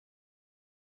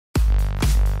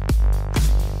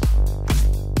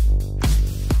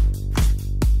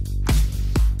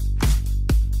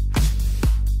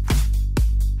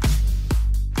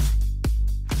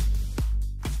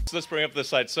So let's bring up this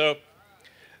side. So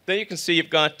there you can see you've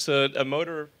got a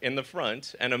motor in the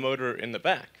front and a motor in the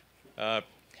back,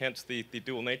 hence the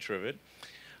dual nature of it.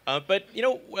 But you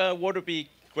know, what would be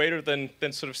greater than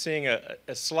sort of seeing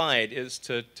a slide is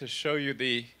to show you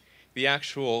the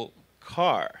actual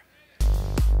car.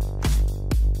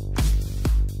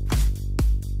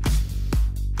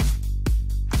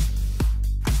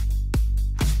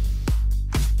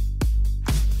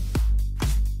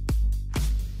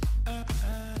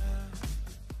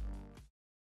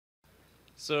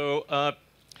 So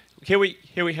here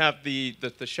we have the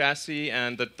chassis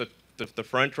and the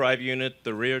front drive unit,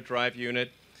 the rear drive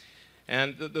unit,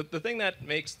 and the thing that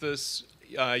makes this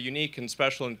unique and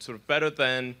special and sort of better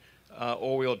than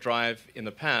all-wheel drive in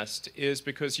the past is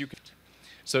because you can.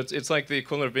 So it's like the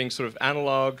equivalent of being sort of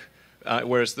analog,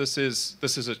 whereas this is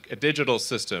a digital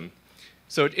system.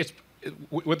 So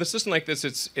with a system like this,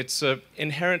 it's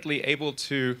inherently able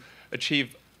to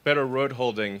achieve better road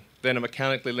holding than a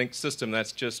mechanically linked system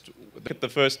that's just the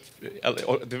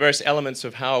various elements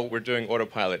of how we're doing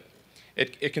Autopilot.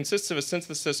 It consists of a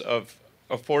synthesis of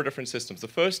 4 different systems. The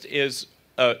first is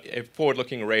a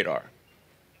forward-looking radar.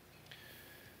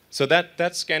 So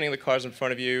that's scanning the cars in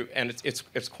front of you, and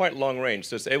it's quite long range.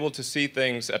 So it's able to see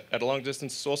things at a long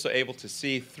distance. It's also able to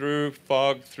see through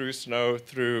fog, through snow,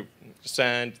 through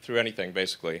sand, through anything,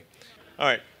 basically. All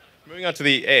right, moving on to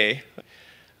the A.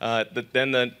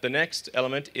 Then the next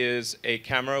element is a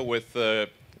camera with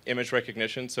image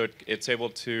recognition, so it's able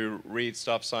to read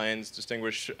stop signs,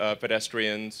 distinguish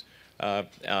pedestrians,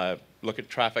 look at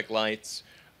traffic lights,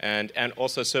 and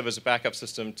also serve as a backup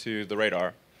system to the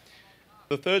radar.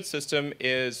 The third system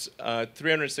is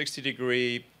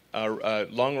 360-degree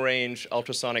long-range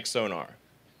ultrasonic sonar.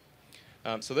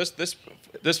 So this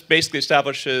basically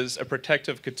establishes a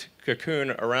protective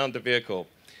cocoon around the vehicle,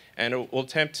 and it will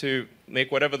attempt to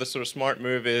make whatever the sort of smart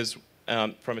move is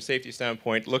from a safety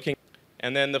standpoint, looking.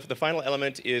 And then the final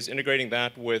element is integrating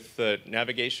that with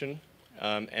navigation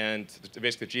and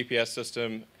basically the GPS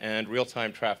system and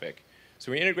real-time traffic.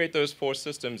 So we integrate those 4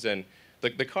 systems in.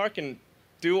 The car can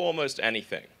do almost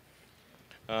anything.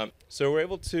 So we're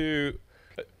able to,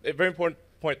 a very important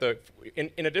point though,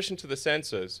 in addition to the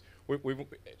sensors,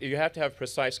 you have to have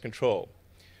precise control.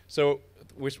 So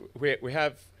we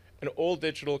have an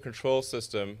all-digital control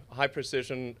system, high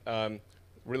precision,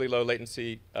 really low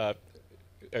latency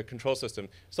control system.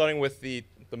 Starting with the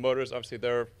motors, obviously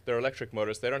they're electric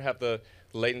motors. They don't have the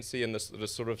latency and the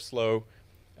sort of slow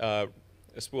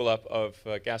spool up of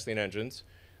gasoline engines.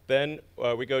 Then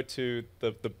we go to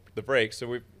the brakes. So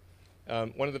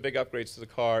one of the big upgrades to the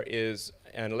car is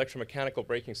an electromechanical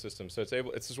braking system. So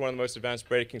this is one of the most advanced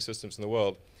braking systems in the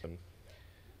world.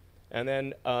 And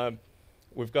then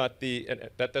we've got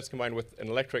that's combined with an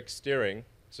electric steering,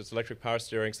 so it's electric power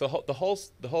steering. So the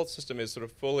whole system is sort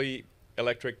of fully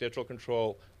electric, digital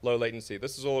control, low latency.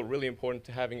 This is all really important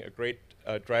to having a great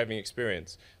driving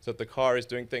experience, so that the car is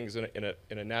doing things in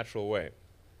a natural way.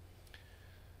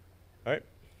 All right,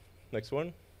 next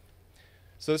one.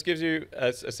 So this gives you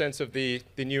a sense of the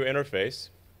new interface,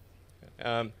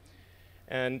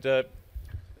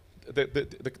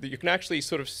 you can actually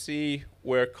sort of see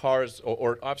where cars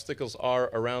or obstacles are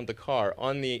around the car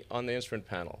on the instrument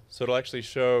panel. So it'll actually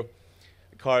show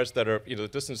cars that are the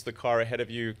distance of the car ahead of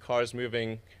you, cars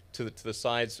moving to the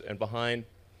sides and behind,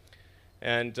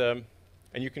 and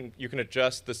you can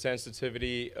adjust the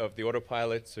sensitivity of the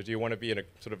Autopilot. So do you want to be in a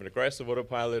sort of an aggressive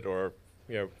Autopilot or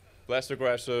less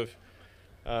aggressive?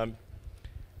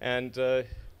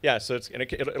 Yeah, so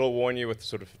it'll warn you with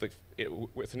sort of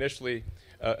with initially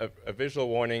a visual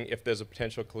warning if there's a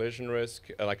potential collision risk,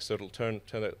 so it'll turn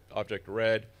the object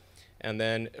red, and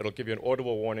then it'll give you an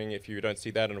audible warning if you don't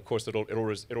see that, and of course it'll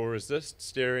resist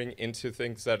steering into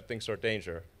things that it thinks are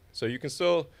danger. So you can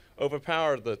still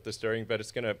overpower the steering, but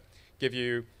it's going to give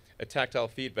you a tactile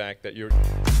feedback that you're